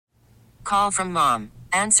Call from mom.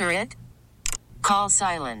 Answer it. Call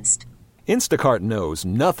silenced. Instacart knows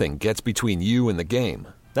nothing gets between you and the game.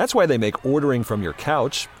 That's why they make ordering from your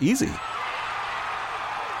couch easy.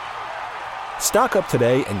 Stock up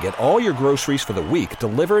today and get all your groceries for the week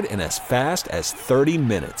delivered in as fast as 30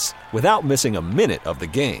 minutes without missing a minute of the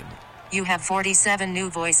game. You have 47 new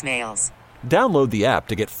voicemails. Download the app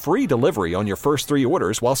to get free delivery on your first 3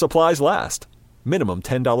 orders while supplies last. Minimum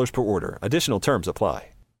 $10 per order. Additional terms apply.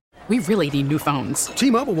 We really need new phones.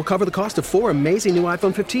 T-Mobile will cover the cost of 4 amazing new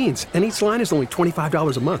iPhone 15s, and each line is only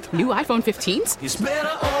 $25 a month. New iPhone 15s? It's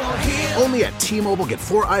better over here. Only at T-Mobile, get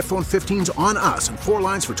 4 iPhone 15s on us and 4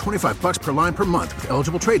 lines for $25 per line per month with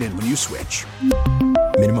eligible trade-in when you switch.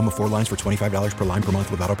 Minimum of 4 lines for $25 per line per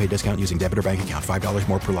month with autopay discount using debit or bank account. $5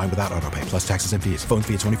 more per line without autopay, plus taxes and fees. Phone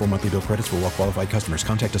fee at 24 monthly bill credits for well-qualified customers.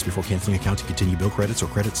 Contact us before canceling account to continue bill credits or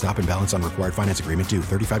credit stop and balance on required finance agreement due.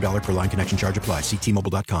 $35 per line connection charge applies. See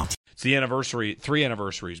T-Mobile.com. It's the anniversary, 3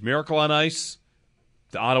 anniversaries. Miracle on Ice,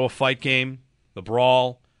 the Ottawa Fight Game, the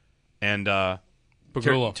Brawl, and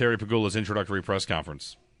Terry Pagula's introductory press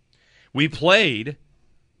conference. We played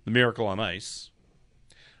the Miracle on Ice.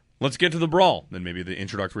 Let's get to the Brawl. Then maybe the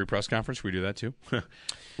introductory press conference. Should we do that too?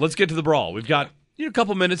 Let's get to the Brawl. We've got a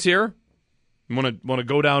couple minutes here. You want to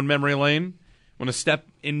go down memory lane? Want to step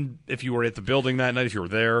in if you were at the building that night, if you were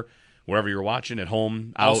there, wherever you're watching, at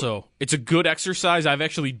home, out. Also, it's a good exercise. I've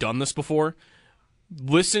actually done this before.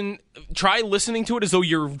 Try listening to it as though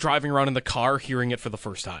you're driving around in the car hearing it for the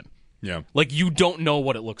first time. Yeah. Like you don't know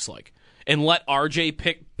what it looks like. And let RJ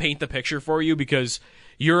paint the picture for you because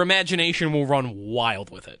your imagination will run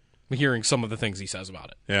wild with it, hearing some of the things he says about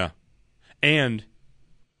it. Yeah. And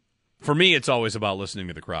for me, it's always about listening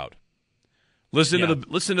to the crowd. Listen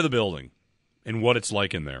to the building and what it's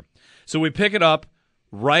like in there. So we pick it up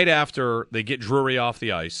right after they get Drury off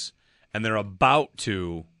the ice, and they're about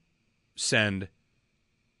to send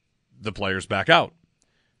the players back out.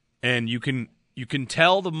 And you can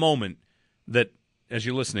tell the moment that, as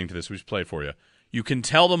you're listening to this, we just play it for you, you can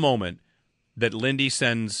tell the moment that Lindy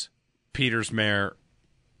sends Peters, Mayer,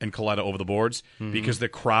 and Coletta over the boards because the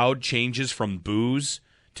crowd changes from boos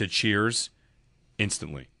to cheers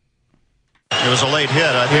instantly. It was a late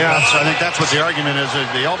hit. I think that's what the argument is.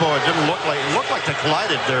 The elbow, it didn't look like they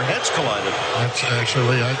collided. Their heads collided.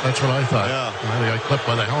 That's what I thought. Yeah. They got clipped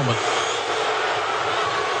by the helmet.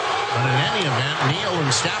 But in any event, Neal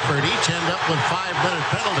and Stafford each end up with 5-minute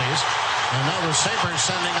penalties. And now the Sabres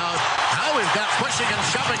sending out. Now we've got pushing and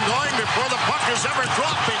shoving going before the puck is ever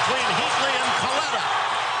dropped between Heatley and Coletta.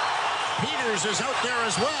 Peters is out there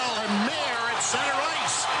as well, and Mayer at center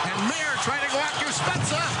ice. And Mayer trying to go after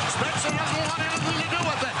Spezza. Spezza doesn't want anything to do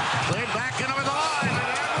with it. Played back in over the line, and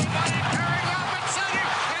everybody tearing up at center.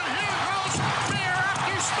 And here goes Mayer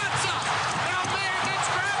after Spezza. Now Mayer gets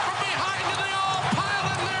grabbed from behind, and they all pile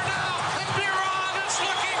in there now. And Biron is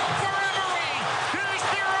looking for Emery. Here's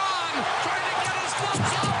Biron trying to get his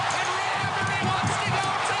gloves off, and Ray Emery wants to go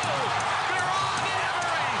too. Biron and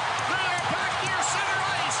Emery. They're back near center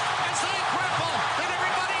ice as they grapple, and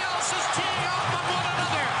everybody else is teeing off on one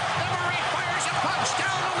another. Emery fires a punch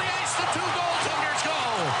down on the ice. The 2 goaltenders go.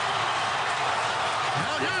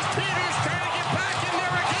 Now here's Peters trying to get back in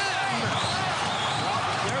there again.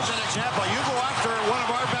 There's an example. You go after one of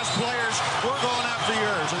our best players, we're going after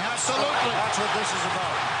yours. And Absolutely. That's what this is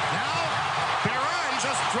about. Now, Biron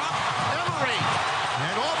just dropped Emery.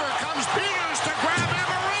 And over comes Peters to grab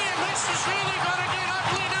Emery, and this is really going to get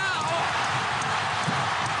ugly now.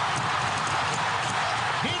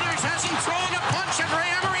 Peters hasn't thrown a punch at Ray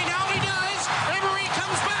Emery. Now he does. Emery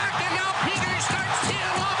comes back, and now Peters starts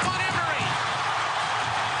teeing off on Emery.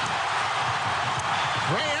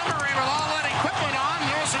 Ray Emery, with all that equipment on,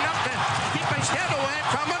 knows enough to keep his head away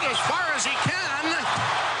from it as far as he can.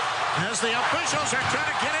 As the officials are trying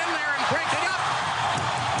to get in there and break it up.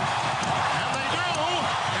 And they do.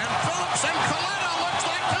 And Phillips and Coletta looks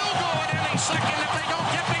like they'll go at any second if they don't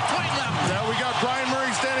get between them. Yeah, we got Brian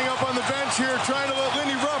Murray standing up on the bench here trying to let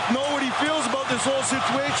Lindy Ruff know what he feels about this whole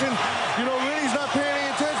situation. You know, Lindy's not paying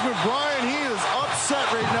any attention, but Brian, he is upset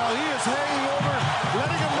right now. He is hanging over,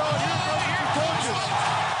 letting him know here comes the coaches.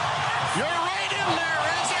 You're right in there,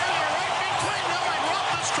 Ezra. You're right between them, and Ruff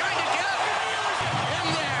is trying to get in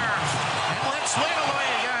there. And let's wait a way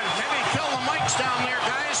again. Maybe kill the mics down there,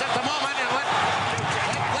 guys, at the moment, and let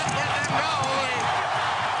them go.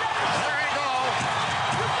 There you go.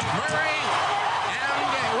 Murray and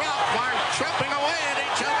Ruff are chopping away at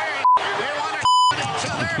each other. They want to at each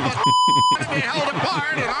other, but to be held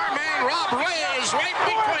apart, and our man Rob Ray is right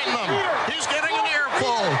between them. He's getting an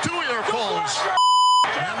earful, 2 earfuls.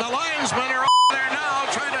 And the linesmen are there now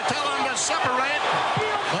trying to tell him to separate.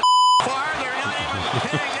 But far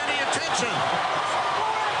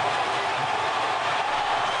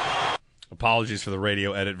Apologies for the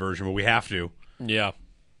radio edit version, but we have to. Yeah.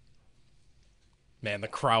 Man, the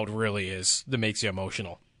crowd really is. That makes you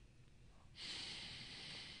emotional.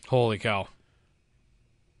 Holy cow.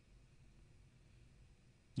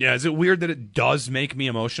 Yeah, is it weird that it does make me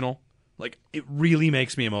emotional? Like, it really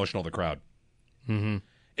makes me emotional, the crowd. Mm-hmm.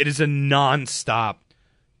 It is a nonstop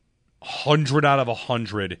 100 out of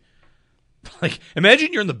 100. Like,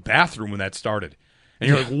 imagine you're in the bathroom when that started. And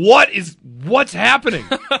you're like, what's happening?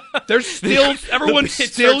 There's still, everyone's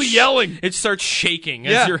still yelling. It starts shaking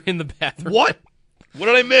as you're in the bathroom. What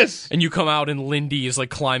did I miss? And you come out and Lindy is like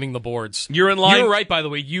climbing the boards. You're in line. You're right, by the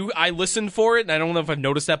way. I listened for it, and I don't know if I've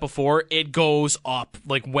noticed that before. It goes up,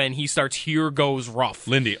 like when he starts, here goes rough.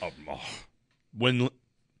 Lindy, when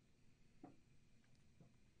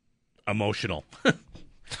emotional.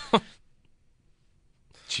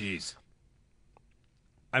 Jeez.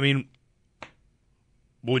 I mean,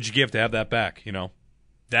 what would you give to have that back, you know?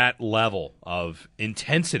 That level of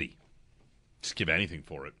intensity. Just give anything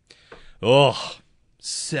for it. Ugh.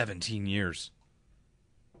 17 years.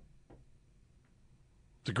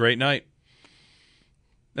 It's a great night.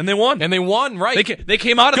 And they won. Right. They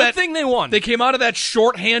came out of that. Good thing they won. They came out of that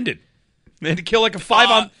short-handed. They had to kill like a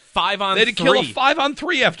 5-on-3. They had to kill a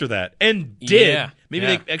 5-on-3 after that. And did. Yeah.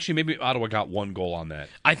 Maybe Ottawa got one goal on that.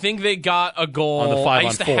 I think they got a goal. On the 5-on-4. I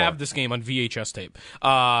used to have this game on VHS tape.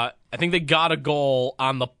 I think they got a goal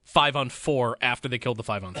on the 5-on-4 after they killed the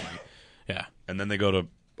 5-on-3. Yeah. And then they go to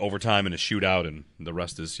overtime and a shootout, and the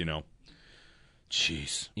rest is,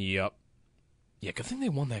 jeez. Yep. Yeah, good thing they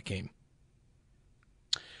won that game.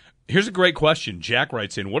 Here's a great question. Jack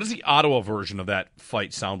writes in, what does the Ottawa version of that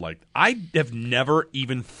fight sound like? I have never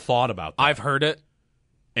even thought about that. I've heard it.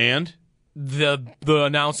 And? The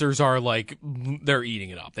announcers are like, they're eating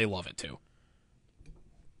it up. They love it, too.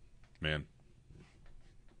 Man.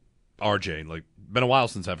 RJ, like, been a while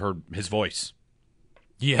since I've heard his voice.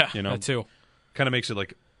 Yeah, that too. Kind of makes it,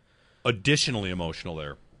 like, additionally emotional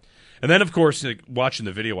there. And then, of course, like, watching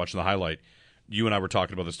the highlight, you and I were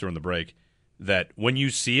talking about this during the break, that when you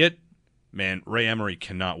see it, man, Ray Emery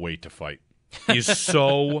cannot wait to fight. He's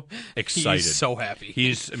so excited. He's so happy. He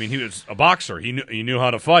was a boxer. He knew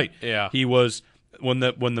how to fight. Yeah. He was when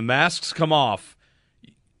the masks come off,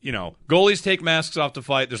 goalies take masks off to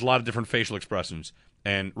fight. There's a lot of different facial expressions.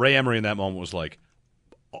 And Ray Emery in that moment was like,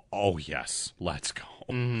 "Oh yes, let's go."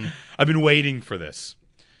 Mm-hmm. I've been waiting for this.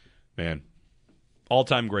 Man.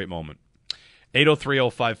 All-time great moment.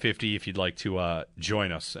 803-0550 if you'd like to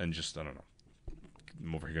join us and just, I don't know.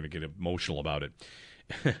 I'm over here going to get emotional about it.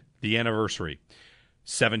 The anniversary,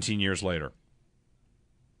 17 years later.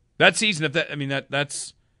 That season,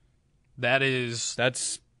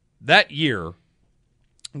 that year,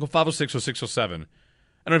 I'll go 506, 06, 07.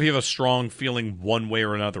 I don't know if you have a strong feeling one way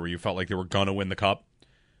or another where you felt like they were going to win the Cup,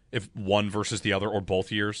 if one versus the other or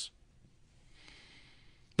both years.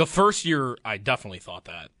 The first year, I definitely thought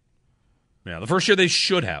that. Yeah, the first year they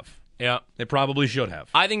should have. Yeah. They probably should have.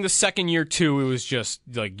 I think the second year, too, it was just,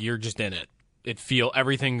 like, you're just in it.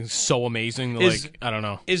 Everything's so amazing. I don't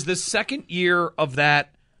know. Is the second year of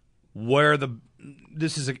that where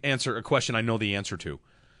this is a question I know the answer to.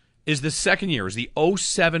 Is the second year, is the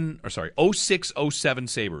 06-07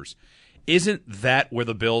 Sabres, isn't that where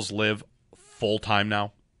the Bills live full-time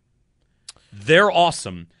now? They're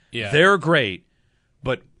awesome. Yeah. They're great,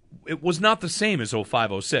 but it was not the same as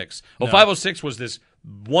 05-06. No. 05-06 was this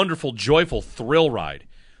wonderful, joyful thrill ride.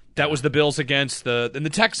 That was the Bills against the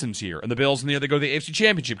Texans here, and the Bills, and they go to the AFC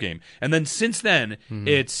Championship game. And then since then,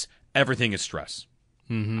 it's everything is stress.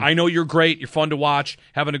 Mm-hmm. I know you're great, you're fun to watch,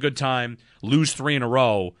 having a good time, lose 3 in a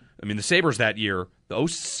row. I mean, the Sabres that year, the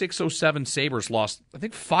 06-07 Sabres lost, I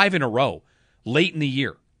think, 5 in a row late in the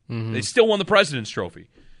year. Mm-hmm. They still won the President's Trophy.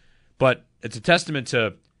 But it's a testament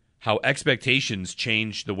to how expectations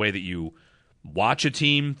change the way that you watch a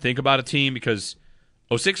team, think about a team, because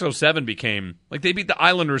 06-07 became, like, they beat the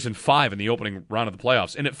Islanders in 5 in the opening round of the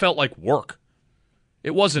playoffs, and it felt like work.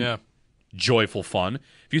 It wasn't joyful fun.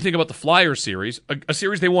 If you think about the Flyers series, a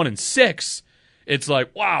series they won in 6, it's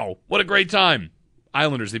like, wow, what a great time.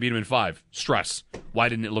 Islanders, they beat them in 5. Stress. Why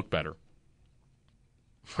didn't it look better?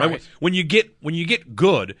 Right? When you get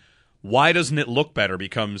good, why doesn't it look better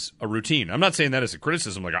becomes a routine. I'm not saying that as a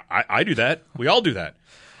criticism. Like, I do that. We all do that.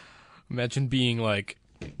 Imagine being like,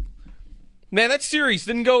 man, that series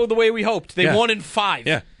didn't go the way we hoped. They won in 5.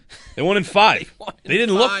 Yeah, they won in 5. They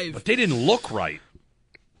didn't 5. But they didn't look right.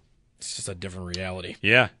 It's just a different reality.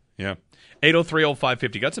 Yeah.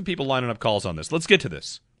 803-0550. Got some people lining up calls on this. Let's get to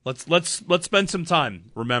this. Let's spend some time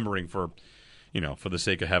remembering for the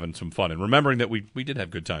sake of having some fun and remembering that we did have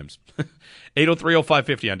good times.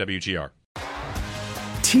 803-0550 on WGR.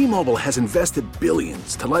 T-Mobile has invested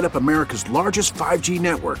billions to light up America's largest 5G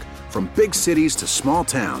network, from big cities to small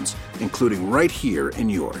towns, including right here in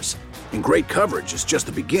yours. And great coverage is just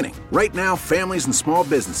the beginning. Right now, families and small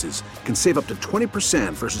businesses can save up to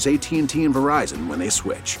 20% versus AT&T and Verizon when they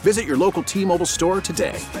switch. Visit your local T-Mobile store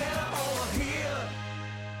today.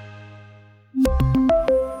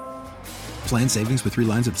 Plan savings with 3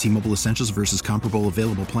 lines of T-Mobile Essentials versus comparable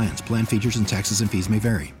available plans. Plan features and taxes and fees may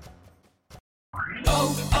vary.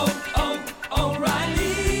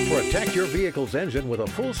 Protect your vehicle's engine with a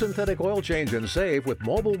full synthetic oil change and save with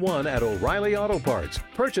Mobile One at O'Reilly Auto Parts.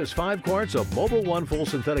 Purchase 5 quarts of Mobile One full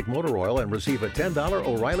synthetic motor oil and receive a $10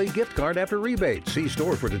 O'Reilly gift card after rebate. See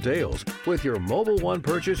store for details. With your Mobile One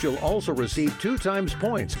purchase, you'll also receive 2 times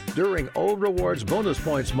points during O Rewards Bonus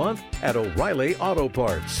Points Month at O'Reilly Auto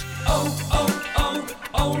Parts.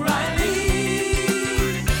 O'Reilly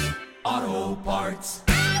Auto Parts.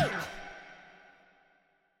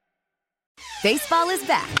 Baseball is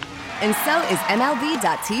back, and so is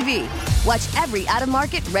MLB.tv. Watch every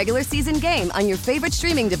out-of-market regular season game on your favorite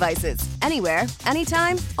streaming devices, anywhere,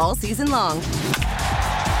 anytime, all season long.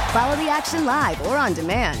 Follow the action live or on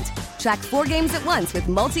demand. Track 4 games at once with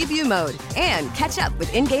multi-view mode and catch up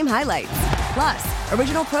with in-game highlights. Plus,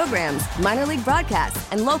 original programs, minor league broadcasts,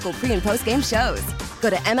 and local pre- and post-game shows.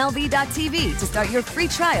 Go to MLB.tv to start your free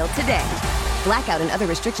trial today. Blackout and other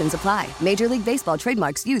restrictions apply. Major League Baseball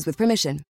trademarks used with permission.